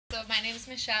my name is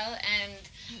Michelle, and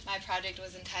my project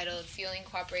was entitled Fueling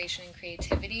Cooperation and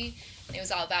Creativity. And it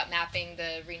was all about mapping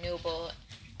the renewable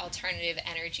alternative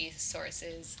energy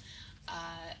sources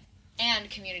and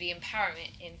community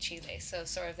empowerment in Chile. So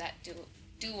sort of that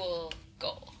dual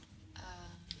goal.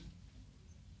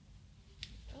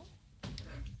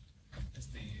 That's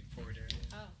the forward area.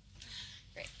 Oh,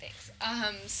 great, thanks.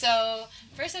 So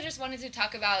first I just wanted to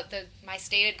talk about my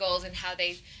stated goals and how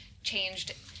they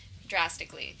changed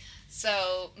drastically.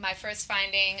 So my first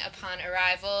finding upon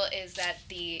arrival is that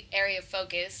the area of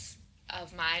focus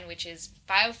of mine, which is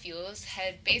biofuels,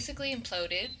 had basically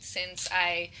imploded since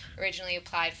I originally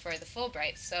applied for the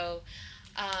Fulbright. So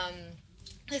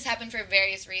this happened for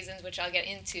various reasons, which I'll get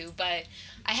into, but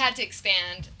I had to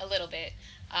expand a little bit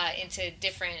into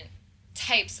different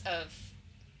types of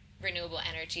renewable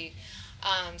energy,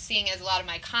 seeing as a lot of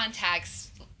my contacts,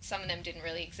 some of them didn't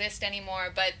really exist anymore,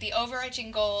 but the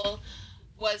overarching goal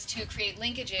was to create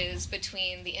linkages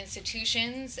between the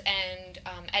institutions and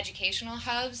educational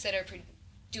hubs that are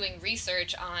doing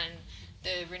research on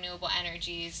the renewable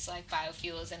energies like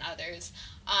biofuels and others,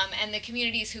 and the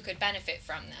communities who could benefit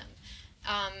from them.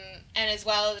 And as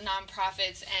well the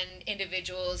nonprofits and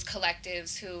individuals,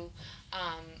 collectives who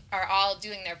are all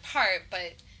doing their part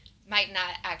but might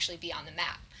not actually be on the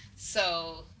map.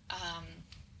 So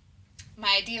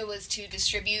my idea was to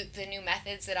distribute the new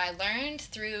methods that I learned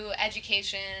through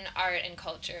education, art, and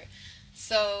culture.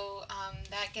 So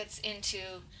that gets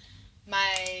into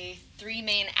my three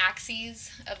main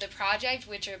axes of the project,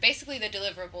 which are basically the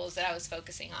deliverables that I was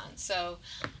focusing on. So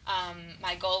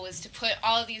my goal was to put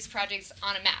all of these projects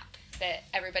on a map that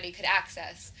everybody could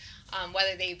access,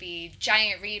 whether they be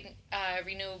giant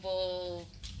renewable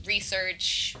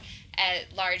research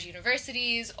at large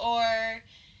universities or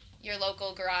your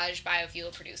local garage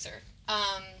biofuel producer.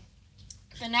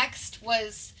 The next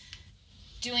was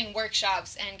doing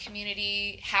workshops and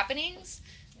community happenings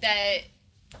that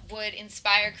would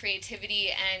inspire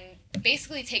creativity and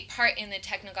basically take part in the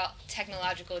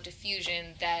technological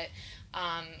diffusion that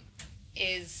I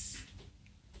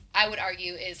would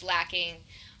argue, is lacking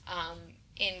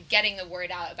in getting the word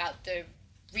out about the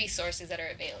resources that are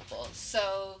available.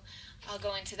 So I'll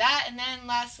go into that, and then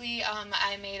lastly,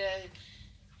 I made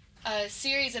a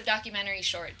series of documentary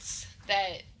shorts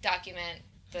that document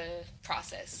the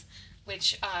process,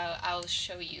 which I'll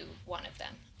show you one of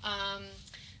them.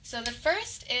 So the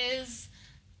first is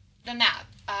the map.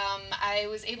 I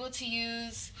was able to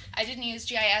I didn't use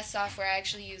GIS software, I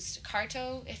actually used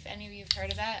Carto, if any of you have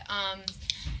heard of that.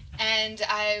 And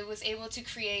I was able to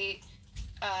create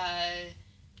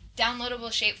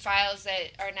downloadable shape files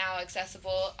that are now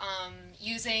accessible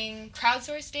using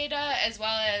crowdsourced data as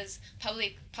well as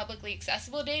publicly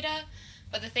accessible data.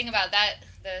 But the thing about that,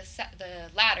 the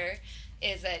latter,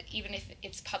 is that even if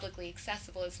it's publicly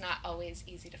accessible, it's not always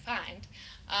easy to find.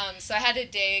 So I had to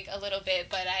dig a little bit,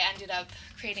 but I ended up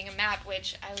creating a map,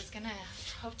 which I was going to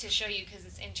hope to show you because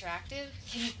it's interactive.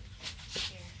 Can you?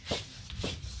 Here.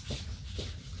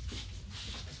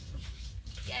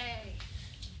 Yay.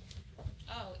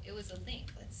 Oh, it was a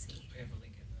link. Let's see. We have a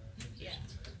link in the Yeah.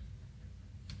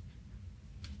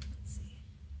 Let's see.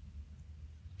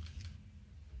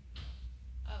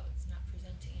 Oh, it's not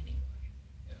presenting anymore.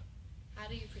 Yeah. How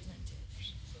do you present it?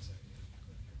 So sorry.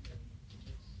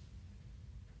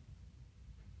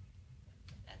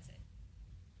 That's it.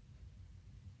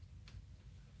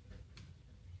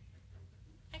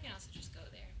 I can also just go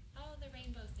there. Oh, the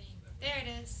rainbow thing. There it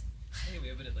is. Hey,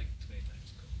 we opened it like 20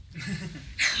 times. Cool.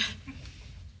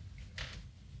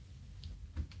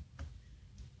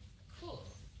 Cool.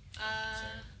 Sorry,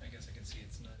 I guess I can see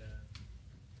it's not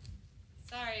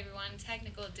Sorry, everyone.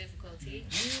 Technical difficulty.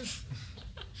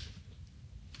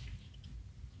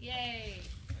 Yay.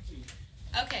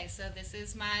 Okay, so this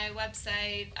is my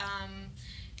website.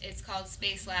 It's called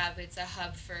Space Lab. It's a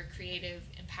hub for creative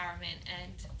empowerment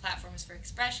and platforms for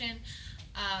expression.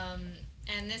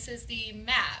 And this is the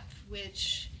map,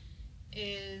 which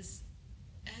is,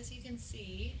 as you can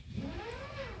see,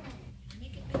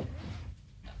 make it bigger.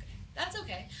 Okay, that's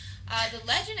okay. The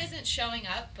legend isn't showing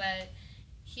up, but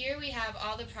here we have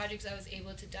all the projects I was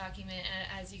able to document.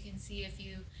 And as you can see, if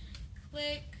you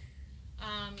click,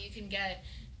 you can get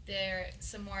there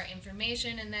some more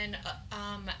information. And then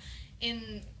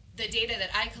in the data that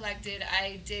I collected,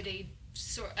 I did a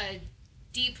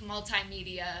deep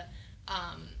multimedia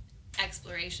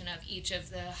exploration of each of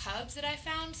the hubs that I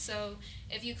found. So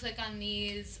if you click on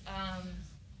these,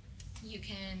 you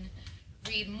can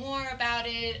read more about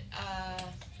it.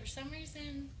 For some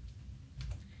reason,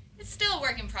 it's still a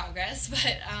work in progress,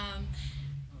 but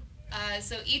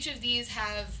so each of these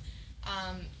have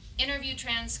interview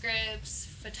transcripts,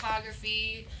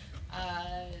 photography,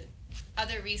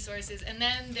 other resources, and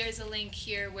then there's a link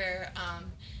here where,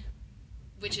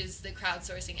 which is the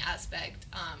crowdsourcing aspect,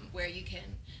 where you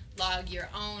can log your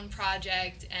own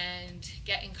project and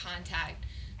get in contact.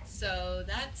 So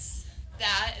that's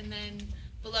that, and then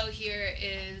below here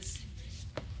is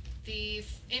the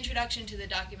introduction to the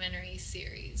documentary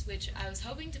series, which I was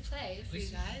hoping to play for you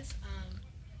guys.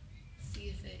 See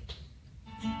if it...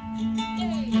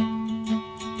 Yay!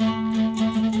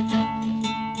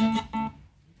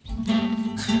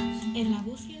 En la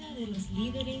búsqueda de los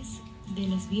líderes de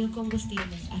los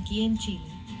biocombustibles aquí en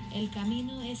Chile, el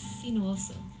camino es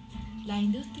sinuoso. La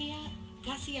industria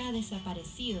casi ha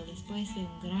desaparecido después de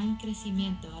un gran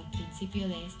crecimiento al principio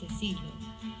de este siglo.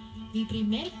 Mi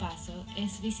primer paso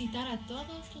es visitar a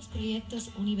todos los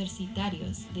proyectos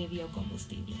universitarios de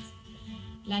biocombustibles.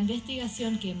 La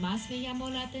investigación que más me llamó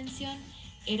la atención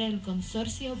era el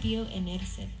consorcio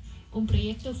Bioenerset, un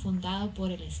proyecto fundado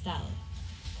por el Estado.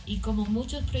 Y como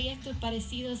muchos proyectos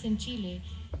parecidos en Chile,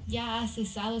 ya ha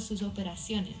cesado sus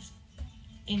operaciones.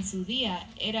 En su día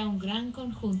era un gran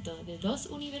conjunto de 2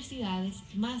 universidades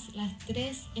más las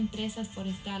 3 empresas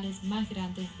forestales más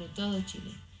grandes de todo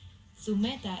Chile. Su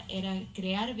meta era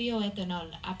crear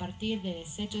bioetanol a partir de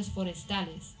desechos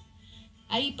forestales.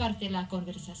 Ahí parte la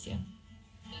conversación.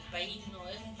 El país no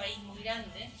es un país muy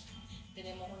grande,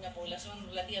 tenemos una población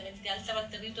relativamente alta para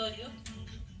el territorio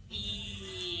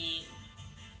y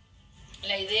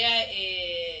la idea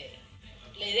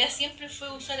siempre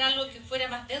fue usar algo que fuera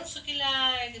más denso que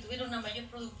tuviera una mayor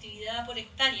productividad por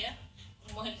hectárea,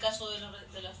 como es el caso de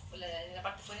la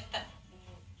parte forestal.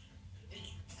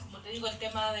 Como te digo, el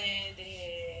tema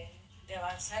de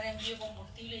avanzar en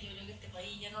biocombustible, yo creo que este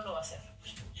país ya no lo va a hacer.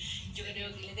 Yo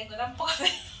creo que le tengo tan poca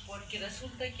fe, porque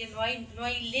resulta que no hay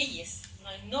leyes, no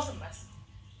hay normas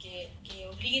que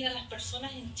obliguen a las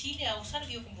personas en Chile a usar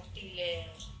biocombustible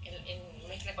en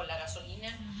mezcla con la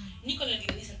gasolina, ni con el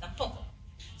biodiesel tampoco.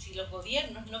 Si los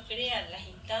gobiernos no crean las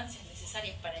instancias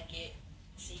necesarias para que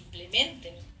se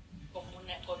implementen con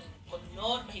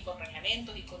normas y con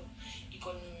reglamentos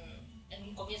en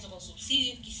un comienzo con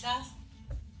subsidios quizás.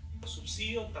 Los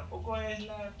subsidios tampoco es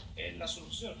la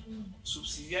solución,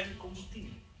 subsidiar el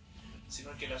combustible,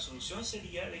 sino que la solución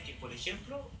sería de que, por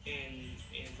ejemplo,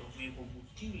 los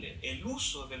biocombustibles, el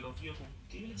uso de los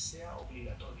biocombustibles sea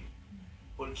obligatorio,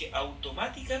 porque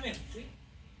automáticamente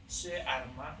se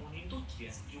arma una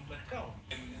industria y un mercado.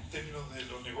 En términos de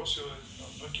los negocios,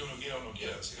 no es que uno quiera o no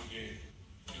quiera, sino que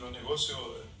en los negocios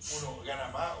uno gana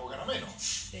más o gana menos.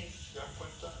 Sí. ¿Te das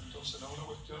cuenta? Entonces no es una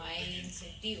cuestión... No hay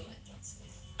incentivo, entonces.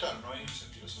 Claro, no hay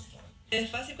incentivo, exactamente. Es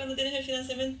fácil cuando tienes el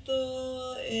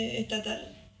financiamiento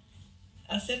estatal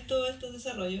hacer todos estos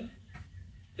desarrollos,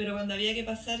 pero cuando había que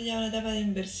pasar ya a una etapa de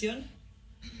inversión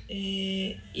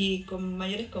y con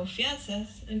mayores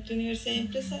confianzas entre universidad y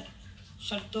empresa,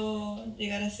 faltó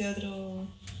llegar a esa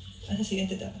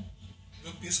siguiente etapa. No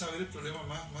empieza a ver el problema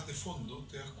más de fondo,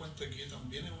 te das cuenta que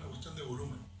también es una cuestión de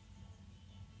volumen.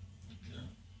 ¿Ya?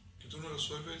 Que tú no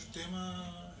resuelves el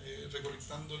tema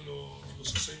recolectando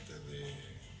los aceites de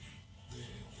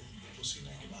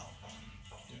cocina quemados.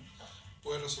 ¿Ya?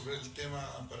 Puedes resolver el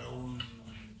tema para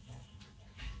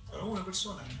una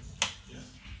persona. ¿Ya?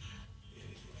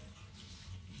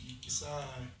 Y quizás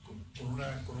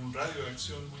con un radio de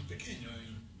acción muy pequeño,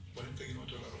 en 40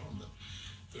 kilómetros de la redonda.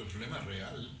 Pero el problema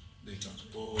real de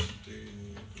transporte,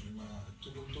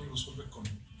 tú lo resuelves con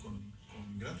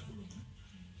grandes volúmenes.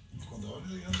 Cuando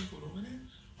hablas de grandes volúmenes,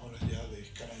 hablas ya de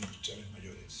escalas industriales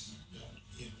mayores.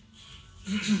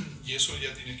 Y eso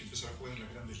ya tienes que empezar a jugar en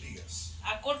las grandes ligas.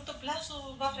 A corto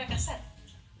plazo va a fracasar,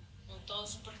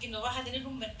 entonces, porque no vas a tener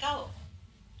un mercado.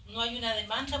 No hay una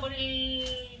demanda por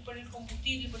el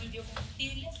combustible, por el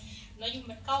biocombustible, no hay un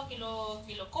mercado que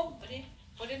lo compre,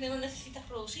 por ende no necesitas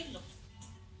producirlo.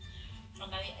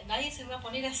 Nadie se va a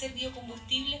poner a hacer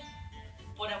biocombustible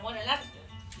por amor al arte.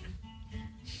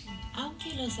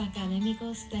 Aunque los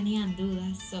académicos tenían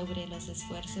dudas sobre los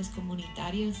esfuerzos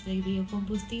comunitarios de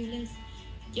biocombustibles,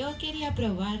 yo quería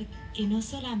probar que no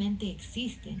solamente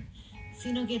existen,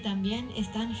 sino que también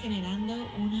están generando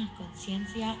una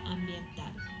conciencia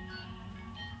ambiental.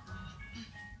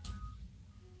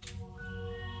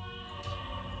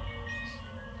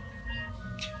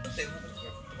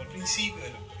 Al principio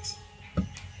de la empresa.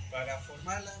 Para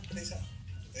formar la empresa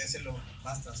debe ser lo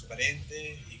más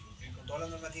transparente y cumplir con toda la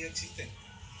normativa existente.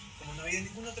 Como no había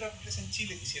ninguna otra empresa en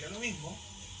Chile que hiciera lo mismo,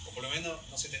 o por lo menos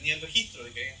no se tenía el registro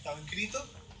de que habían estado inscritos,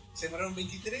 se demoraron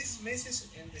 23 meses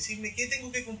en decirme qué tengo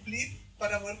que cumplir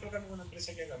para poder colocarme en una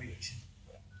empresa que haga biodiesel.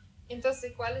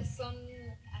 Entonces, ¿cuáles son,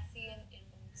 así en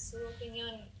su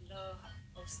opinión, los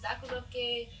obstáculos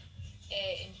que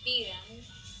impidan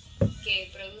que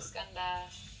produzcan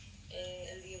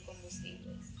el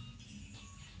biocombustible?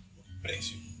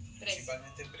 Precio,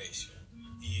 principalmente precio.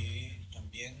 Y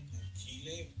también en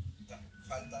Chile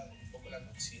falta un poco la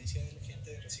conciencia de la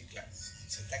gente de reciclar.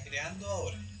 Se está creando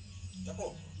ahora,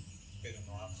 tampoco, pero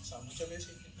no ha pasado muchas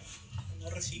veces que no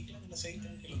reciclan el aceite,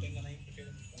 aunque lo tengan ahí,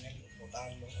 prefieren ponerlo,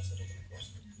 botarlo, hacer otras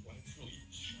cosas, igual influye.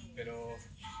 Pero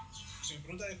si me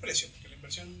pregunta de precio, porque la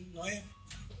inversión no es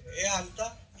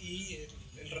alta y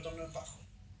el retorno es bajo.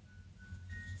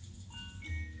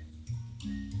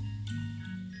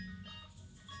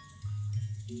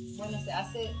 Bueno, se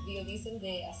hace biodiesel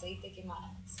de aceite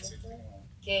quemado, ¿cierto?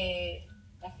 Que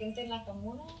la gente en la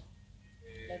comuna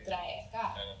lo trae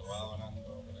acá. Claro, lo va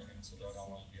donando para que nosotros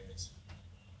hagamos el biodiesel.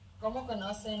 ¿Cómo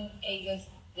conocen ellos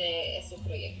de ese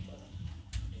proyecto?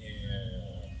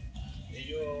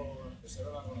 Ellos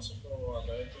empezaron a conocerlo a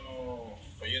través de unos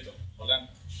folletos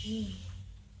blancos.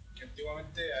 Que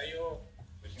antiguamente a ellos,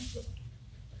 por ejemplo,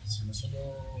 si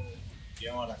nosotros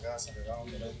íbamos a la casa,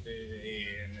 pegábamos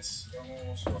delante,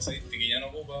 necesitamos su aceite que ya no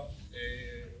ocupa,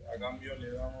 a cambio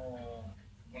le damos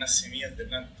unas semillas de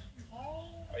planta.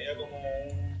 Había como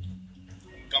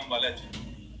un cambalache.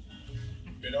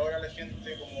 Pero ahora la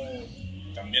gente,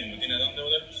 como también no tiene dónde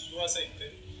botar su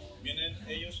aceite, vienen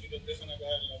ellos y los dejan acá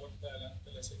en la puerta de delante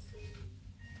del aceite.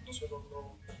 Nosotros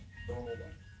lo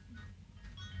botamos.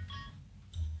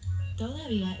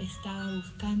 Todavía estaba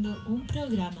buscando un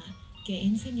programa que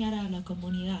enseñara a la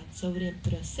comunidad sobre el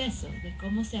proceso de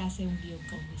cómo se hace un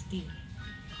biocombustible.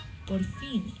 Por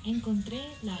fin encontré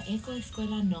la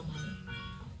ecoescuela Nómade.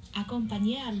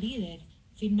 Acompañé al líder,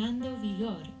 Fernando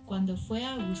Vigor, cuando fue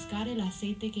a buscar el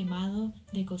aceite quemado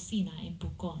de cocina en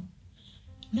Pucón.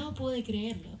 No pude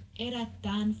creerlo, era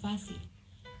tan fácil.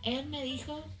 Él me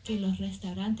dijo que los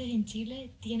restaurantes en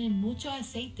Chile tienen mucho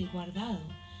aceite guardado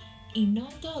y no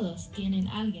todos tienen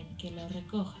alguien que lo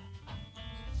recoja.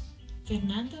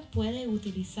 Fernando puede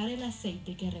utilizar el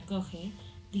aceite que recoge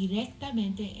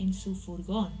directamente en su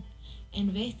furgón,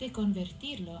 en vez de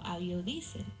convertirlo a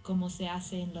biodiesel, como se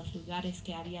hace en los lugares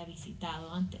que había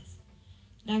visitado antes.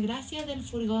 La gracia del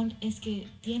furgón es que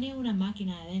tiene una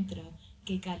máquina adentro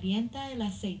que calienta el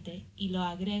aceite y lo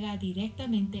agrega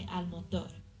directamente al motor.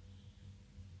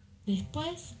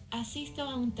 Después asisto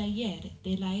a un taller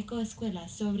de la ecoescuela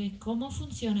sobre cómo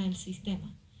funciona el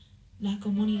sistema. La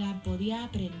comunidad podía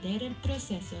aprender el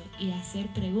proceso y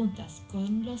hacer preguntas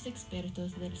con los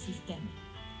expertos del sistema.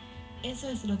 Eso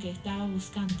es lo que estaba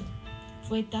buscando.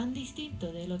 Fue tan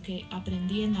distinto de lo que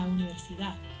aprendí en la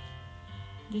universidad.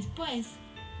 Después,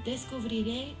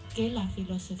 descubriré que la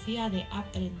filosofía de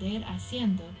aprender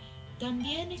haciendo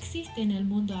también existe en el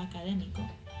mundo académico.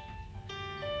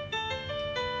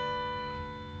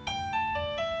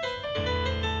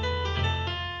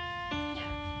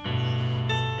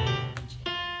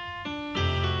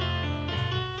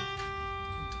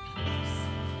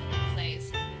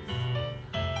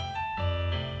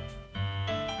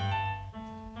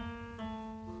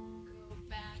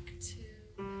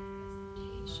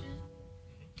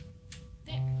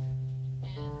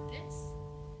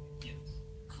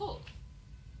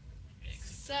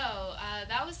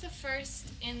 That was the first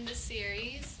in the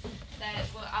series that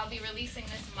I'll be releasing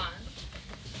this month.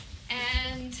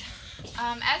 And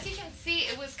as you can see,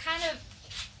 it was kind of,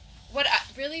 what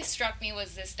really struck me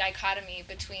was this dichotomy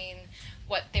between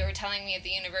what they were telling me at the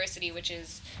university, which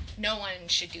is no one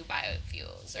should do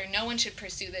biofuels, or no one should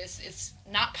pursue this. It's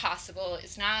not possible.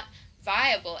 It's not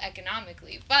viable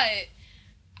economically. But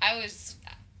I was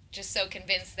just so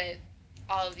convinced that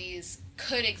all of these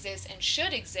could exist and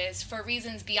should exist for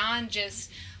reasons beyond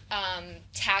just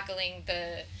tackling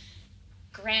the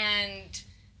grand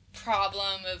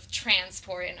problem of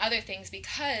transport and other things,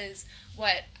 because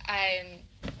what I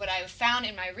found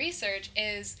in my research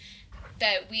is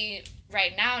that we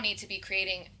right now need to be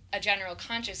creating a general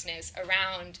consciousness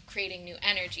around creating new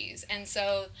energies. And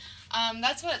so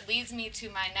that's what leads me to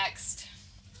my next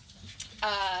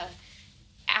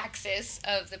axis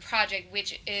of the project,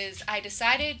 which is I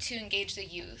decided to engage the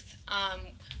youth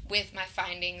with my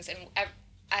findings. And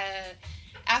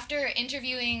after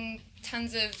interviewing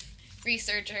tons of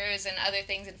researchers and other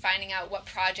things and finding out what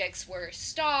projects were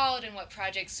stalled and what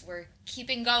projects were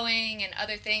keeping going and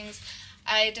other things,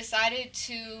 I decided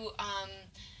to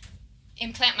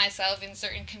implant myself in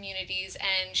certain communities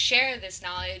and share this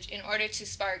knowledge in order to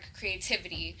spark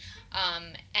creativity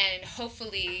and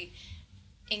hopefully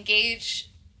engage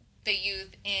the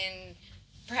youth in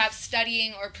perhaps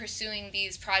studying or pursuing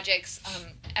these projects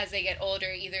as they get older,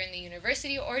 either in the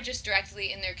university or just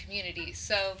directly in their community.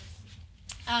 So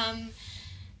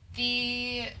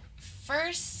The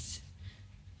first,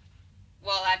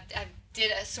 well, I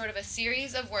did a sort of a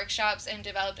series of workshops and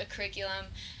developed a curriculum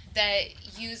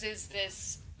that uses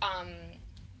this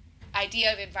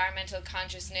idea of environmental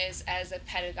consciousness as a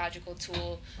pedagogical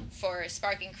tool for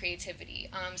sparking creativity.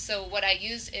 So what I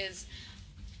use is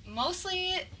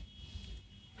mostly,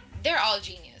 they're all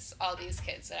genius, all these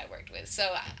kids that I worked with.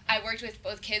 So I worked with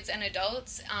both kids and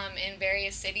adults in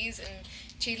various cities in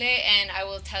Chile, and I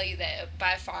will tell you that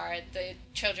by far the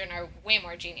children are way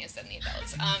more genius than the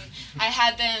adults. I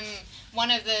had them, one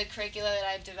of the curriculum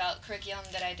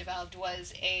that I developed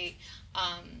was a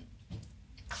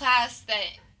class that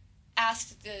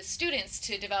asked the students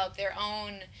to develop their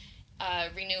own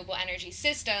renewable energy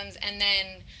systems and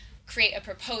then create a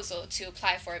proposal to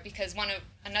apply for it, because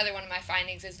another one of my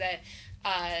findings is that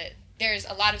there's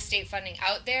a lot of state funding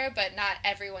out there, but not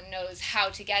everyone knows how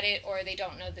to get it, or they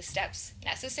don't know the steps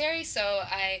necessary. So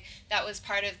that was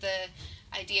part of the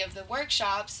idea of the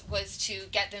workshops, was to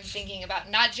get them thinking about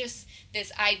not just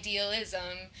this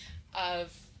idealism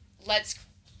of let's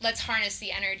harness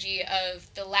the energy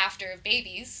of the laughter of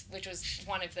babies, which was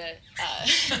one of the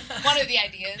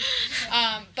ideas.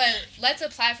 But let's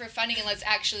apply for funding and let's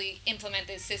actually implement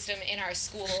this system in our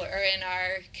school or in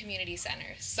our community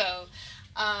center. So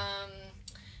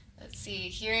let's see.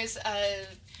 Here's a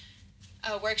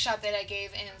workshop that I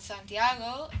gave in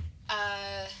Santiago,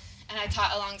 and I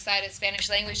taught alongside a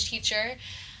Spanish language teacher.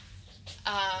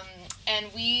 And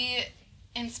we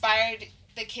inspired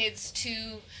the kids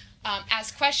to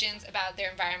ask questions about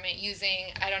their environment using,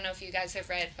 I don't know if you guys have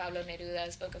read Pablo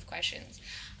Neruda's Book of Questions.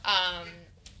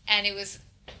 And it was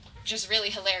just really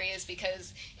hilarious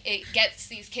because it gets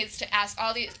these kids to ask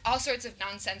all sorts of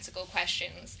nonsensical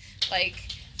questions, like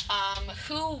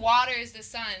who waters the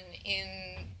sun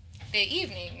in the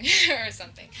evening or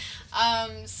something.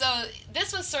 So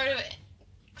this was sort of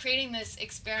creating this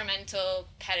experimental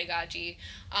pedagogy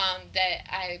that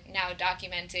I now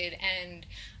documented and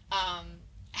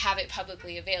have it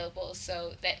publicly available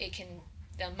so that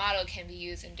the model can be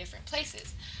used in different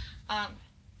places.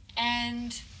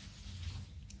 And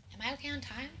am I okay on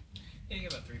time? Yeah, you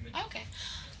got about 3 minutes. Okay,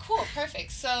 cool,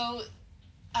 perfect. So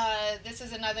this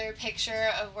is another picture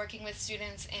of working with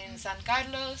students in San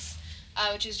Carlos,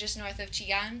 which is just north of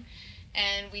Chillán.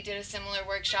 And we did a similar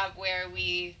workshop where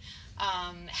we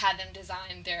had them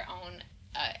design their own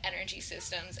energy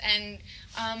systems. And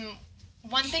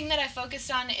one thing that I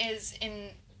focused on is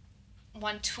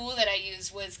one tool that I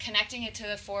used was connecting it to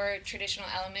the 4 traditional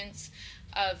elements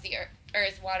of the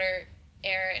earth, water,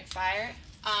 air, and fire.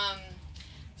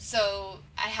 So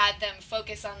I had them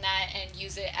focus on that and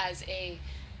use it as a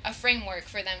framework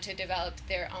for them to develop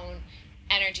their own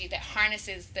energy that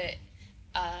harnesses the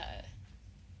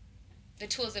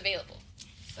tools available.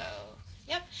 So,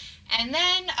 yep. And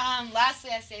then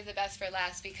lastly, I saved the best for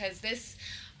last because this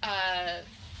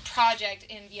project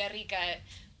in Villarrica,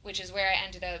 which is where I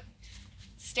ended up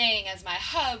staying as my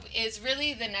hub, is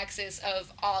really the nexus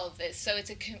of all of this. So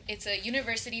it's a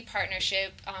university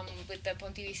partnership with the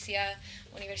Pontificia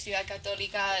Universidad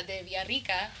Católica de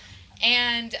Villarrica.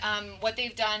 And what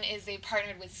they've done is they've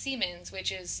partnered with Siemens,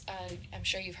 which is, I'm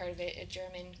sure you've heard of it, a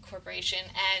German corporation.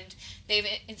 And they've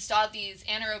installed these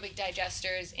anaerobic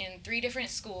digesters in 3 different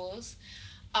schools.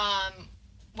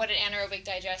 What an anaerobic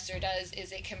digester does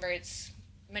is it converts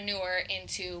manure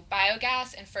into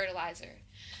biogas and fertilizer.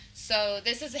 So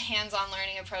this is a hands-on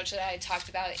learning approach that I talked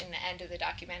about in the end of the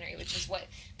documentary, which is what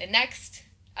the next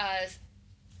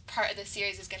part of the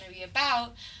series is going to be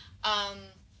about,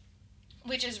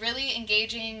 which is really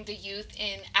engaging the youth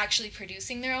in actually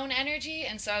producing their own energy.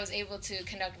 And so I was able to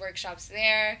conduct workshops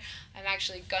there. I'm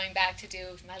actually going back to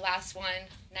do my last one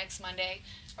next Monday,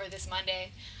 or this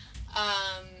Monday.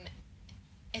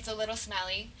 It's a little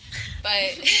smelly,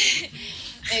 but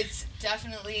it's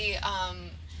definitely,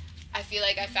 I feel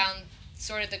like I found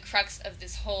sort of the crux of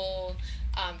this whole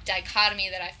dichotomy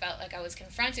that I felt like I was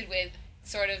confronted with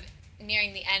sort of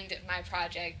nearing the end of my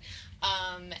project,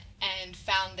 and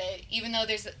found that even though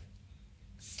there's a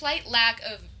slight lack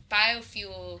of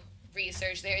biofuel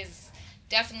research, there is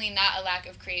definitely not a lack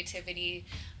of creativity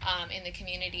in the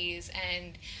communities,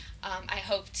 and I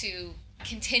hope to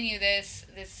continue this.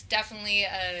 This definitely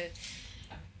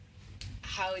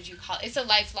how would you call it? It's a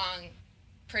lifelong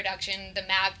production. The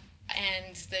map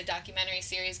and the documentary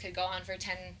series could go on for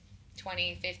 10,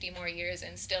 20, 50 more years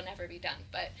and still never be done.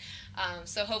 But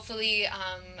so hopefully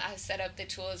I've set up the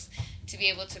tools to be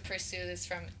able to pursue this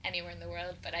from anywhere in the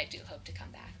world, but I do hope to come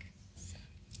back. So,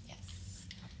 yes.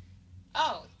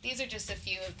 Oh, these are just a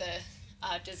few of the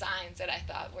designs that I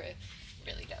thought were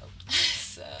really dope.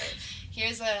 So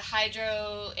here's a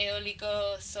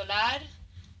hydroeolico solar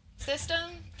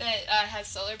system that has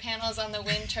solar panels on the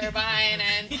wind turbine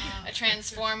and a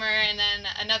transformer, and then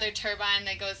another turbine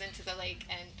that goes into the lake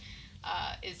and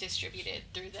is distributed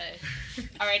through the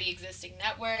already existing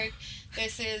network.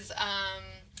 This is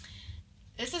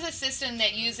a system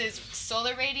that uses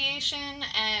solar radiation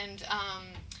and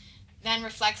then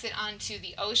reflects it onto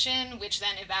the ocean, which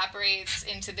then evaporates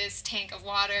into this tank of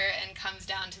water and comes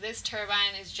down to this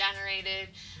turbine, is generated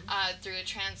through a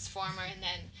transformer, and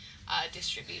then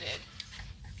distributed.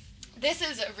 This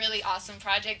is a really awesome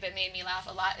project that made me laugh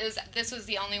a lot. This was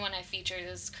the only one I featured.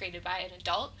 It was created by an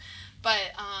adult.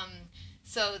 But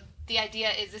so the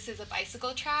idea is this is a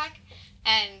bicycle track,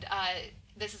 and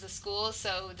this is a school,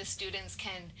 so the students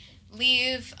can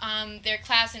leave their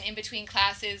class, and in between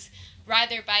classes ride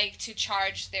their bike to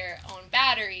charge their own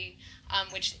battery,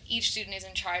 which each student is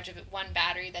in charge of one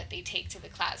battery that they take to the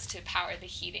class to power the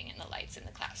heating and the lights in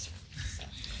the classroom. So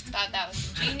thought that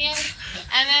was ingenious.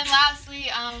 And then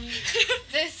lastly,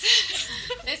 this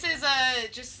is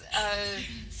just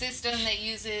a system that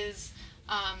uses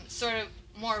sort of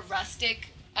more rustic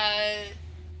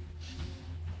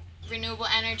renewable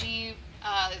energy,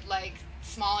 like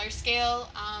smaller scale,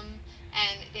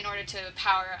 and in order to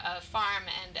power a farm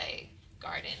and a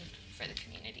garden for the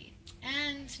community.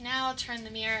 And now I'll turn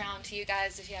the mirror around to you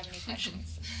guys if you have any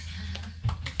questions.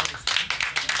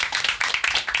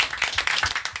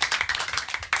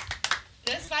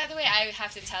 This, by the way, I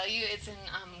have to tell you, it's in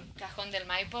Cajón del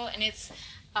Maipo, and it's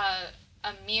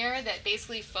a mirror that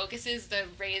basically focuses the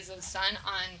rays of the sun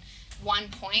on one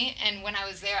point. And when I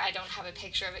was there, I don't have a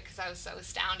picture of it because I was so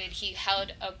astounded. He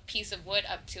held a piece of wood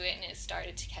up to it, and it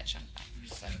started to catch on fire.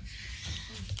 So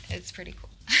it's pretty cool.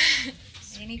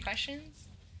 Any questions?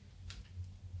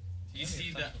 Do you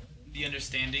see the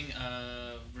understanding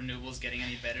of renewables getting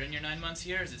any better in your 9 months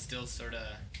here, or is it still sort of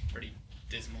pretty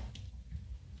dismal?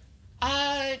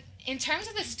 In terms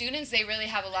of the students, they really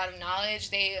have a lot of knowledge.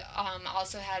 They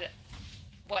also had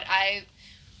what I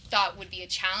thought would be a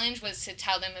challenge was to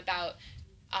tell them about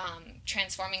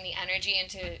transforming the energy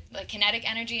into, like, kinetic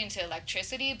energy into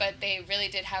electricity, but they really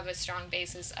did have a strong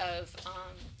basis of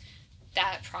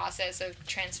that process of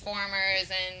transformers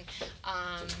and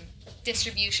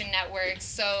distribution networks.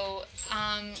 So,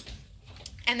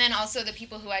 and then also the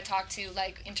people who I talked to,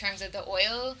 like, in terms of the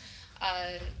oil,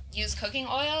 used cooking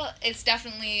oil, it's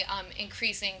definitely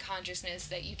increasing consciousness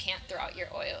that you can't throw out your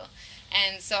oil.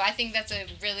 And so I think that's a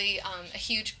really a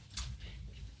huge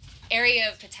area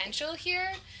of potential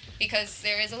here, because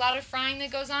there is a lot of frying that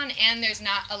goes on, and there's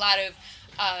not a lot of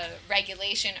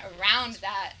regulation around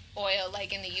that oil,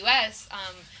 like in the U.S.,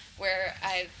 where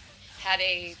I've had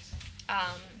a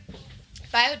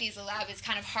biodiesel lab. It's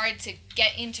kind of hard to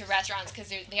get into restaurants because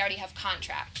they already have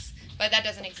contracts, but that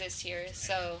doesn't exist here.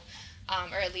 So,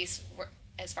 or at least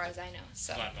as far as I know.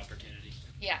 So A lot of opportunity.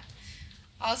 yeah.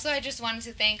 Also, I just wanted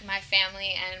to thank my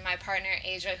family and my partner,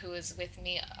 Asia, who was with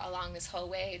me along this whole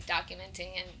way,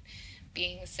 documenting and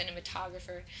being a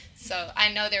cinematographer. So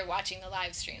I know they're watching the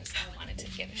live stream, so I wanted to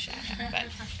give a shout out.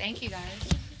 But thank you, guys.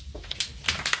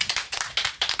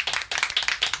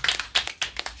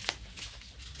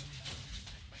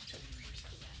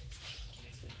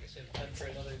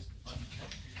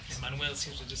 Manuel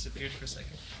seems to have disappeared for a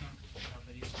second.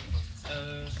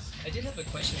 I did have a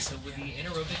question. So with the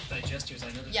anaerobic digesters, I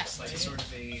know there's like sort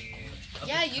of a...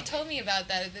 Yeah, you told me about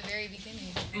that at the very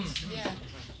beginning. Yeah.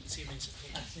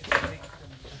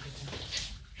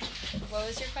 What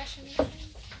was your question?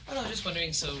 Oh, no, I'm just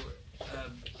wondering, so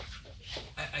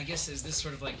I guess is this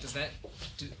sort of like,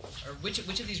 or which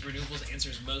of these renewables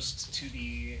answers most to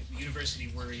the university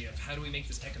worry of how do we make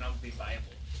this economically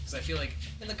viable? Because I feel like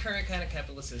in the current kind of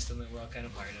capitalist system that we're all kind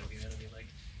of part of, you know what I mean? Like,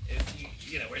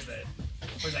 if you know, where's that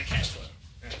cash flow?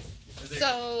 Right?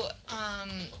 So,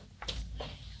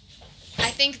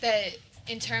 I think that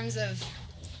in terms of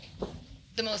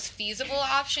the most feasible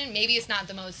option, maybe it's not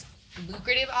the most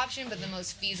lucrative option, but the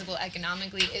most feasible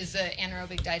economically is the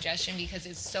anaerobic digestion, because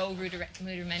it's so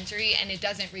rudimentary and it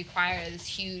doesn't require this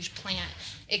huge plant.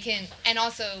 It can, and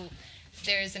also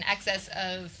there's an excess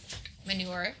of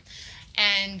manure,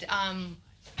 and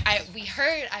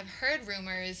I've heard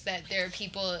rumors that there are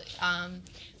people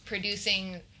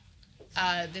producing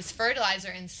this fertilizer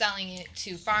and selling it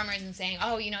to farmers and saying,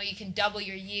 oh, you know, you can double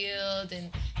your yield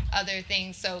and other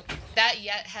things. So that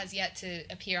has yet to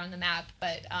appear on the map,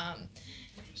 but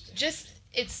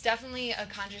it's definitely a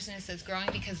consciousness that's growing,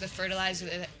 because the fertilizer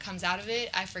that comes out of it,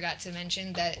 I forgot to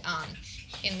mention that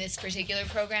in this particular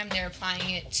program, they're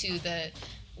applying it to the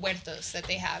huertos that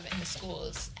they have in the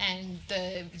schools, and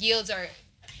the yields are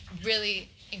really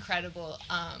incredible.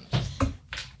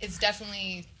 It's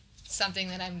definitely something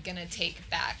that I'm gonna take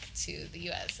back to the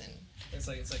U.S. and It's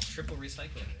like triple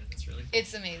recycling. It's really cool.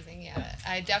 it's amazing. Yeah,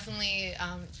 I definitely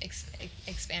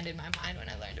expanded my mind when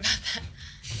I learned about that.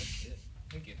 That's good.